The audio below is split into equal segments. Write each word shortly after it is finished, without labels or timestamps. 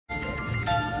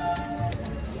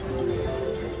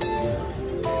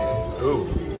Ooh.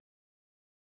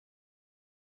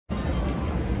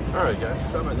 Alright guys,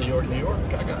 so I'm at New York, New York.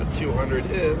 I got 200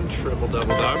 in triple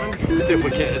double diamond. Let's see if we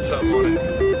can't hit something on it.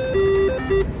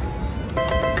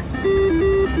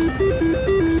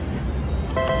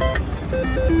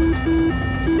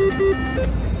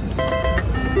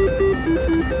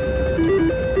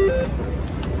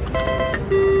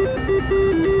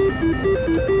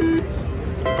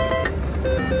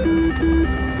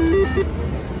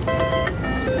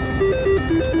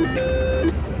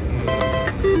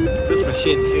 This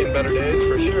machine's seen better days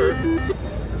for sure.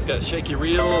 It's got shaky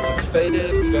reels, it's faded,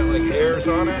 it's got like hairs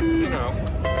on it, you know,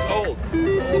 it's old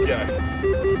guy.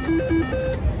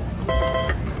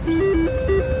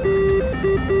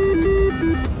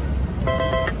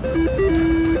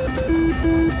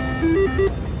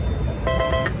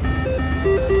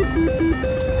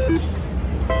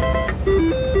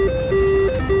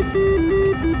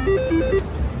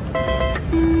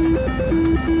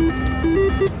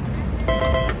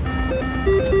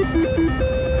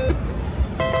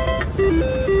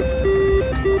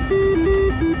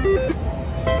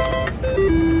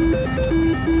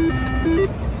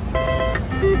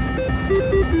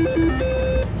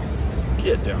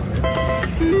 Get down there.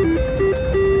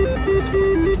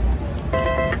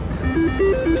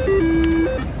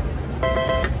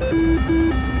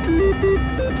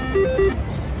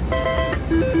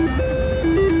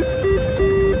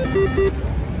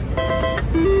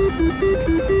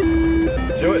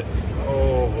 Do it.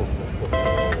 Oh.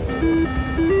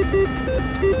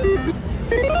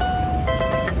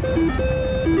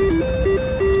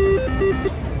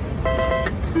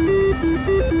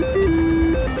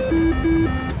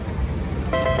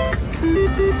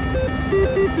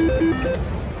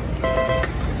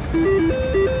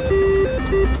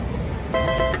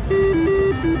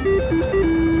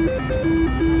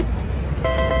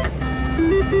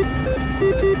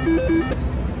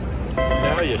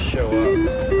 Now you show up,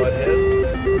 butthead.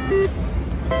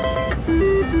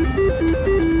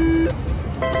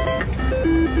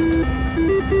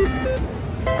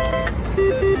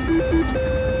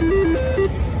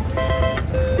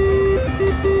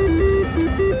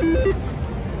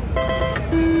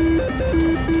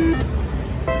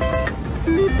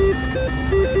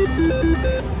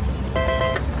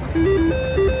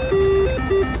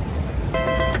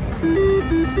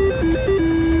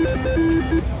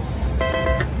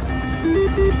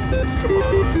 Come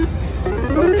on.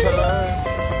 One time.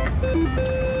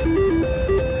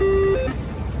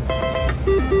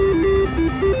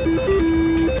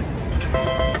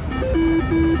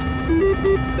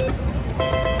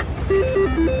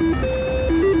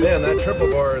 Man, that triple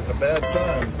bar is a bad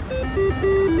sign.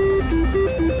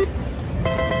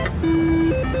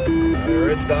 Or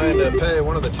it's dying to pay,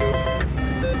 one of the two.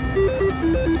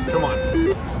 Come on.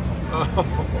 Oh,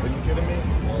 are you kidding me?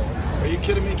 Are you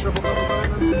kidding me, triple double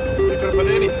diamond? You could have put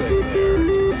anything there.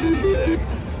 Anything.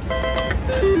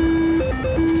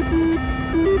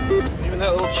 Even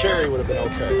that little cherry would have been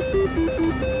okay.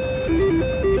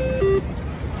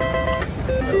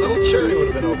 That little cherry would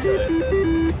have been okay.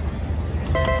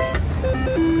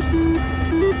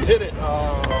 Hit it.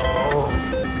 Oh.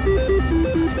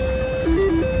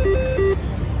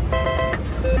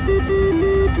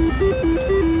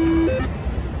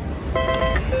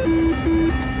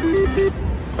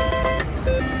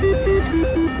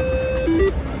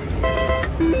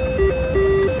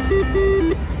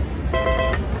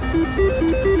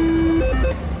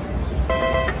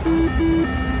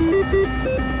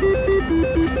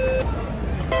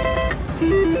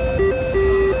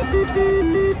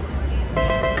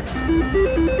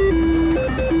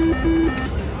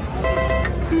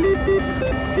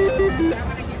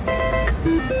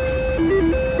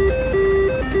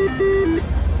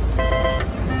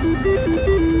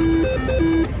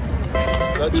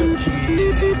 Such a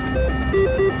tease.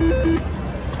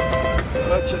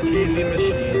 Such a teasy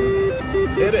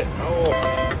machine. Hit it. Oh.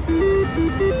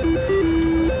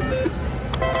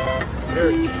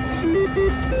 Very teasy.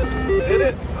 Hit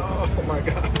it. Oh my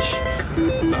gosh.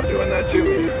 Stop doing that to me.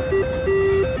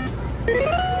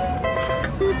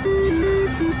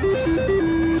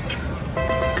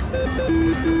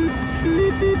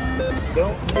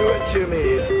 Don't do it to me,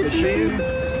 machine.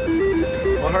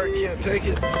 My heart can't take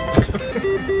it.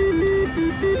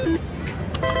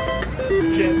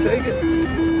 Can't take it.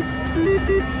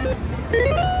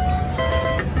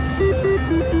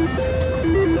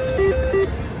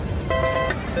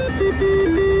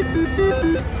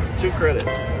 2 credit.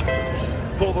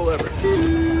 Pull the lever.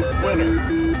 Winner.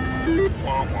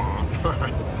 Wah, wah.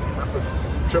 That was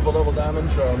triple double diamond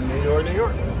from New York, New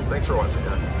York. Thanks for watching,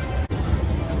 guys.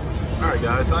 Alright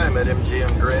guys, I am at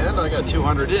MGM Grand. I got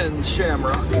 200 in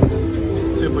Shamrock.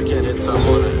 Let's see if we can't hit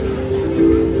something on it.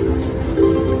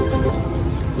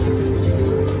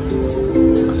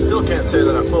 I still can't say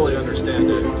that I fully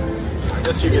understand it. I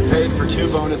guess you get paid for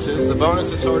 2 bonuses. The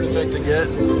bonus is hard as heck to get,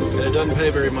 and it doesn't pay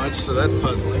very much, so that's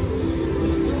puzzling.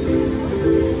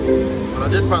 But I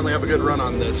did finally have a good run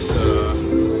on this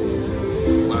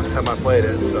last time I played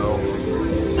it, so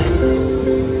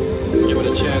give it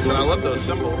a chance. And I love those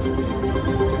symbols.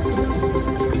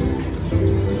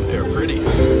 They're pretty.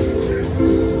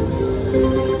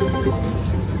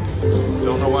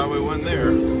 Don't know why we won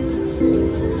there.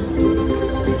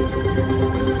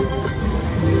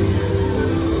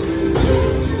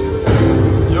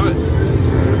 Do it.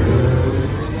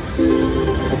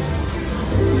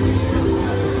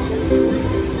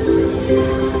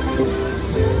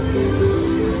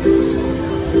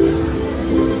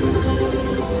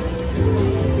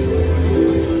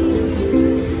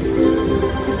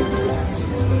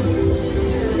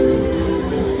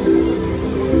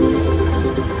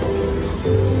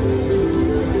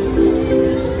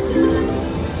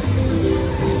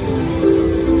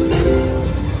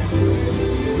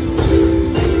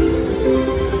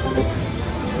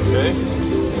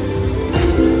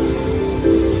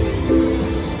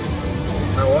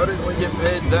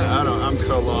 I'm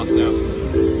so lost now.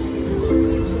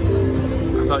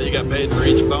 I thought you got paid for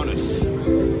each bonus. I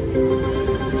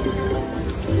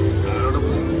don't know.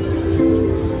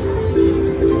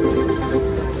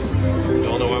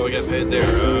 Don't know why we got paid there.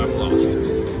 I'm lost.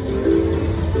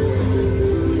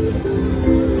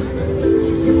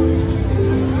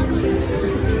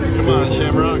 Come on,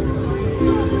 Shamrock.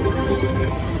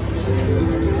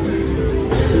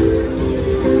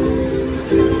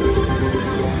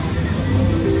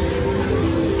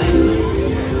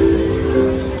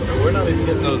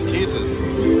 Getting those teases.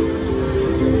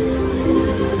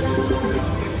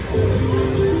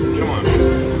 Come on.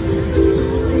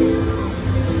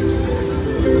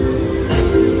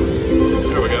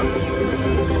 There we go.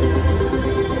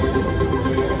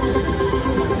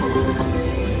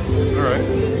 All right.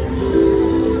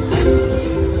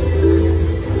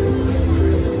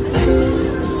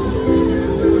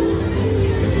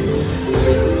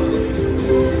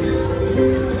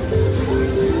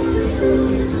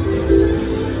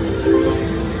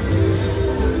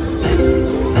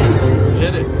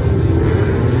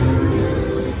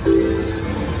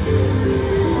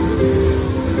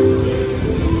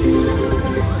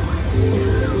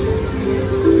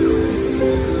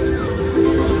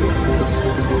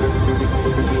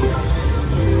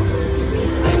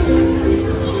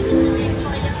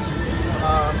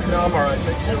 I'm all right,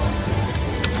 thank you.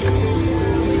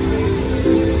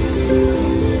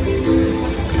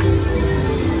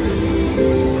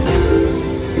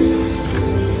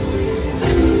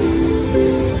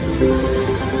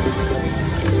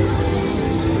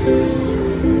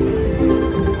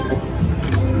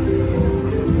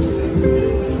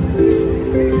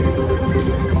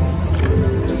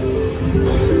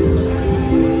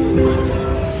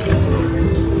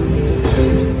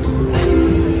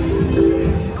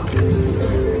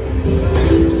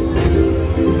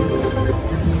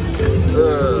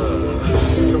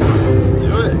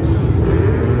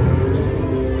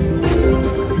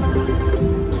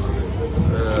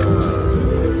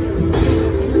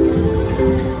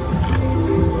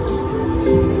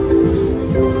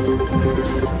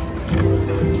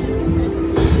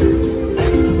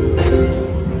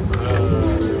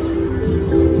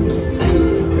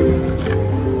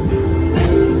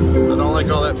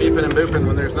 Beeping and booping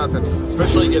when there's nothing.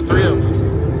 Especially you get 3 of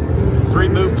them. 3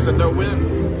 boops and no win.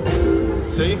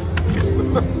 See?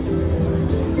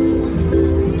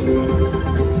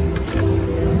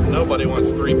 Nobody wants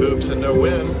 3 boops and no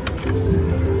win.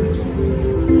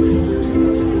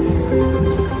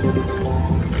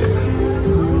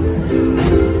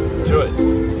 Do it.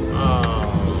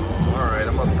 Oh, alright,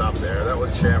 I'm gonna stop there. That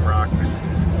was Shamrock.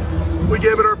 We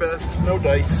gave it our best. No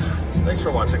dice. Thanks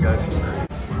for watching, guys.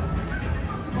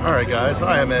 Alright guys,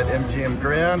 I am at MGM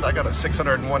Grand. I got a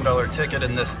 $601 ticket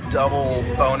in this double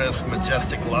bonus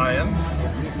Majestic Lions.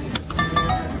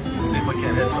 Let's see if we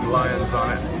can hit some Lions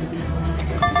on it.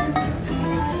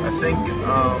 I think,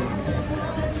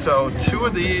 so 2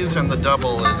 of these and the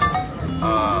double is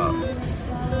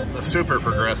the super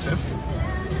progressive,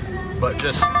 but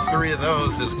just 3 of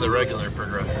those is the regular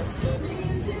progressive.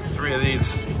 3 of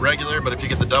these regular, but if you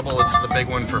get the double, it's the big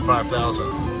one for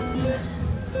 5,000.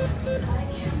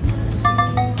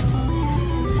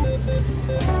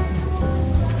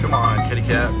 Come on, kitty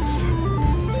cats.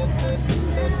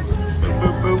 Boop,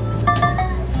 boop, boop.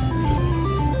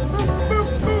 Boop, boop,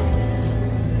 boop.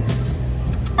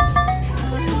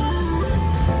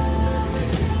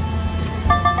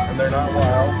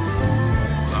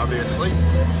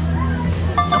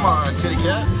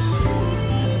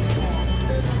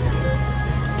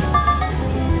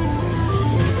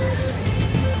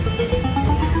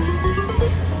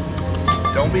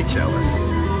 Don't be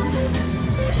jealous.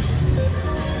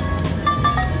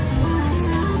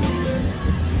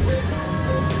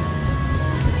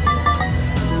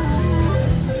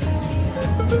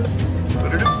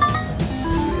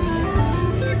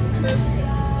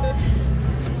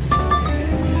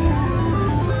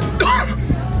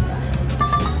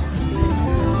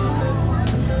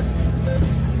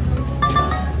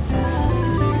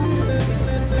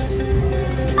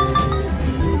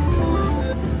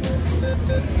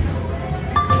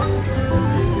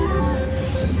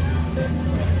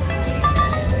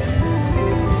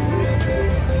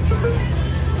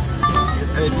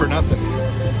 Paid for nothing.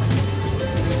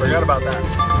 Forgot about that.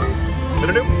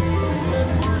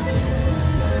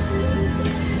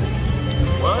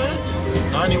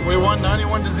 What? 90, we won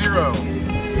 91 to 0.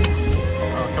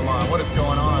 Oh, come on. What is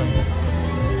going on?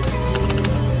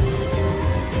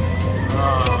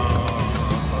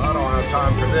 Oh, I don't have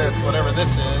time for this, whatever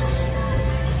this is.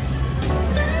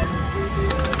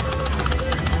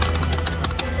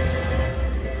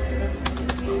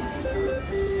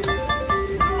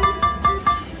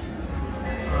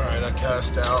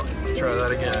 Cashed out. Let's try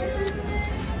that again.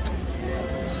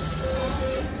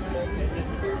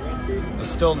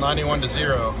 It's still 91 to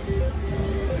 0.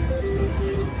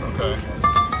 Okay.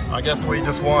 I guess we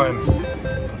just won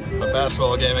a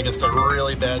basketball game against a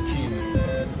really bad team.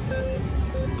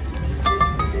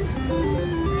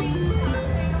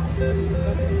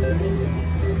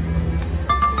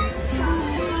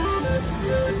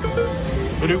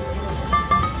 Ba-doop.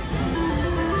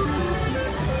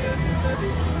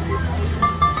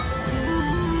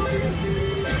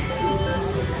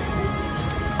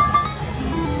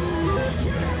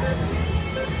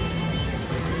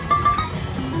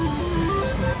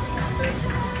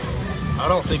 I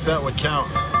don't think that would count.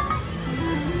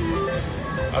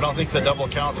 I don't think the double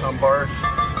counts on bar.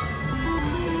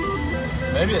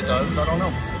 Maybe it does, I don't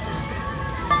know.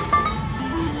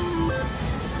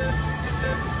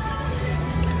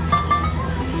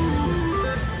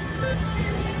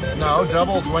 No,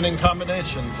 doubles winning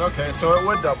combinations. Okay, so it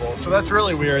would double. So that's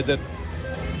really weird that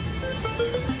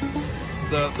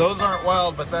those aren't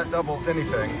wild, but that doubles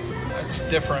anything. That's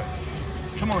different.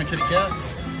 Come on, kitty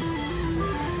cats.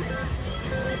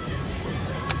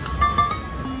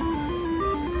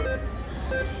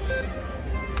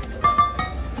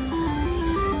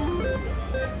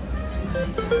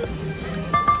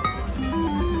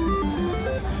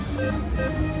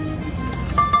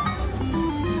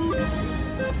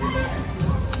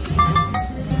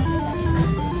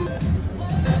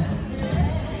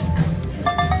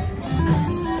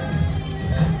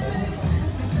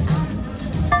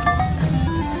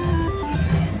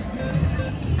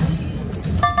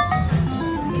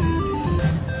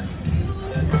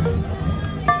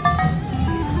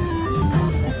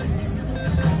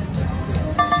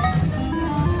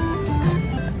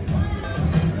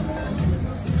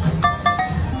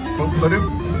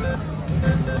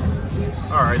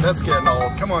 All right, that's getting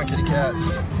old. Come on, kitty cats.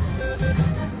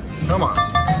 Come on.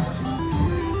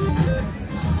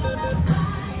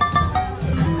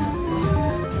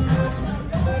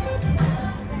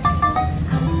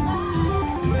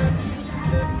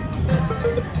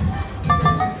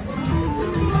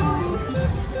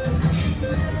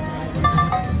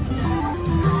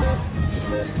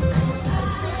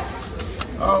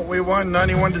 Oh, we won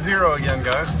 91 to 0 again,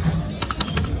 guys.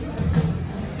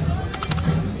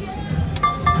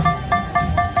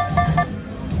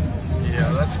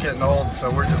 Getting old,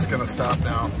 so we're just gonna stop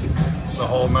now. The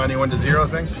whole 91 to 0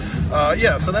 thing.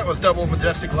 Yeah, so that was double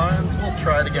Majestic Lions. We'll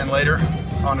try it again later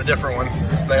on a different one.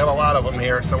 They have a lot of them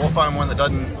here, so we'll find one that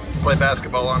doesn't play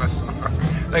basketball on us.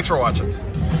 Thanks for watching.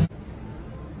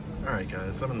 All right,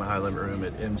 guys, I'm in the high limit room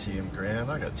at MGM Grand.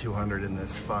 I got 200 in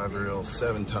this 5-reel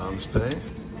 7 times pay.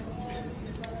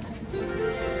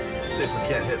 See if we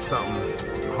can't hit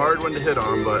something. Hard one to hit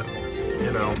on, but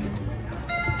you know.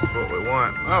 That's what we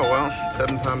want. Oh well,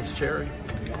 7 times cherry.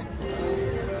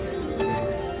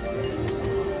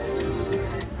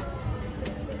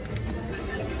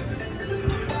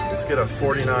 Let's get a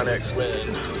 49x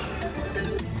win.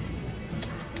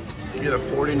 Get a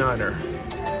 49er.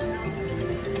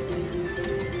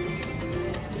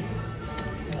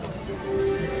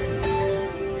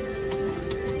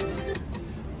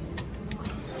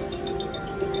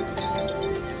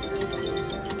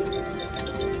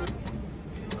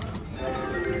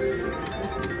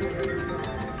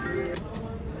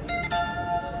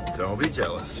 Don't be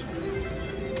jealous.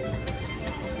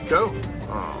 Go.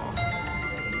 Aww.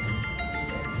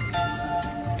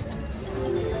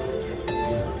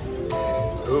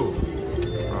 Ooh.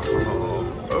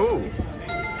 Oh.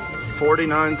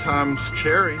 49 times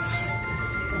cherries.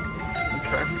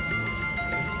 Okay.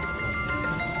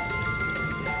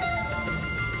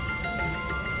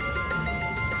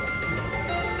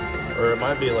 Or it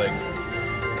might be like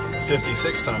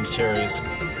 56 times cherries.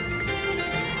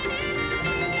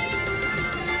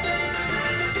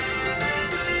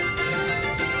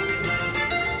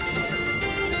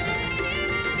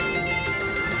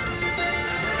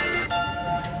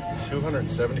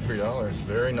 $273,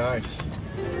 very nice.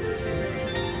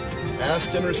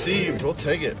 Asked and received, we'll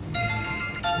take it.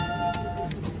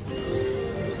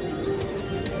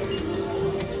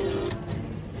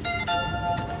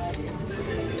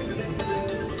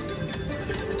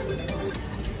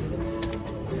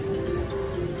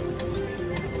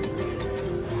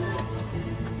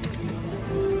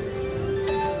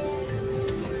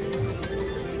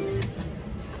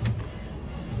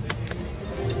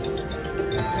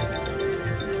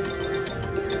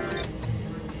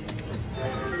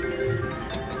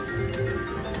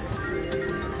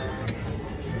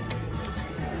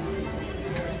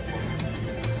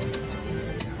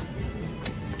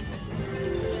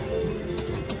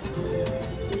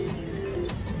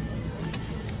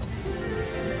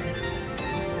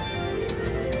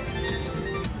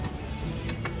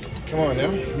 Come on now,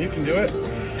 you can do it.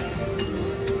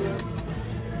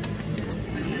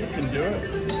 You can do it.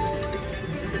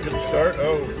 Good start.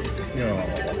 Oh, no.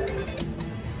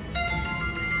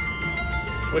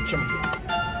 Switch them.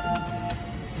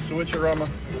 Switcherama.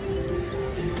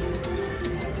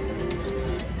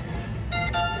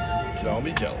 Don't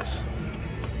be jealous.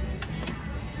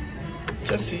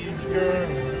 Jessie's girl.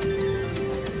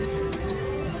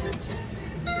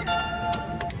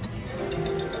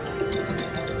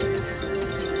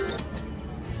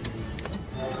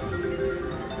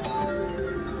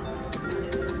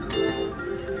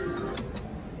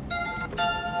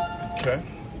 Okay.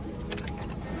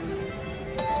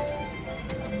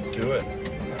 Do it.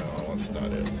 No, that's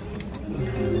not it.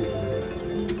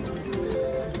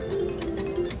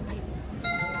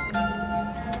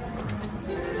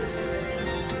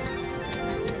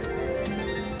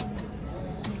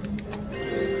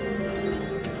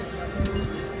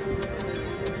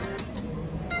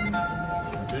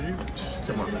 Did you?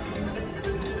 Come on.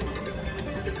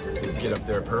 Get up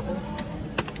there, purple.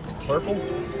 Purple.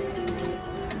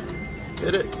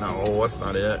 Hit it? No, that's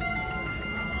not it.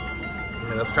 I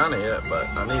mean, that's kind of it, but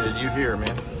I needed you here,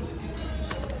 man.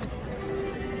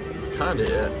 Kind of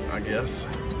it, I guess.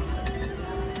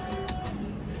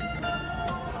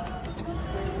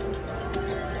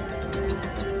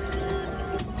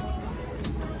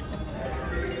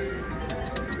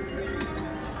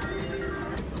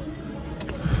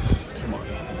 Come on.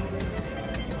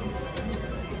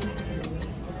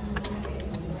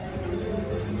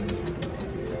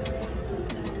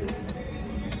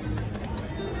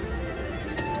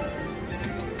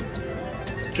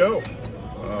 Go.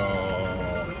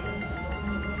 Oh,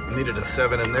 needed a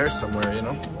 7 in there somewhere, you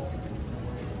know.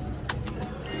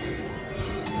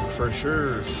 For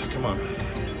sure. Come on.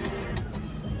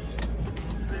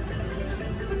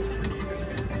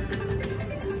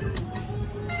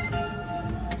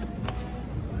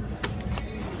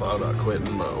 Thought about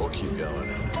quitting, but we'll keep going.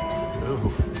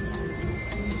 Ooh.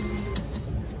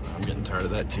 I'm getting tired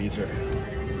of that teaser.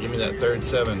 Give me that third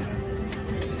 7.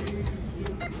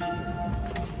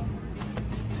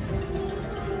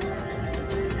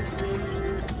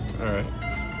 All right.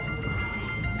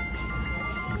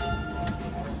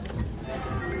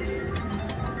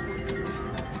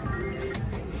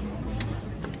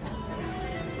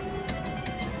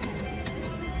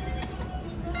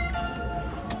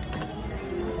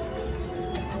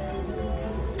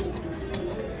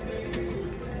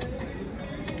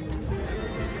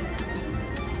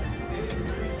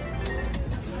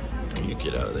 You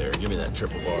get out of there. Give me that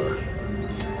triple bar.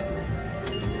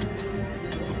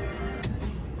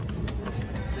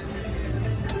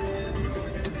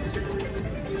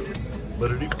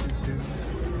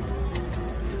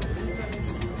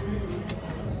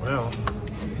 Well,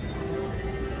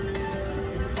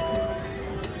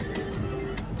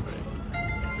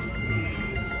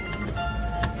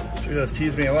 she does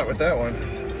tease me a lot with that one.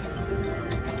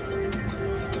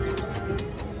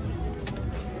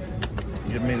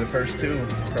 Give me the first 2,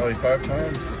 probably 5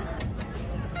 times.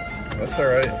 That's all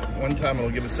right. One time it'll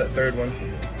give us that third one.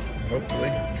 Hopefully.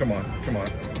 Come on, come on,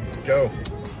 go.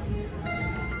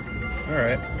 All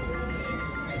right.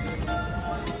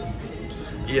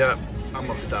 Yeah, I'm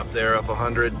gonna stop there up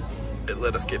 100. It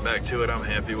let us get back to it. I'm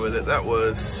happy with it. That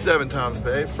was 7 times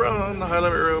pay from the high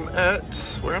limit room at,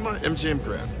 where am I? MGM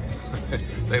Grand.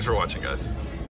 Thanks for watching, guys.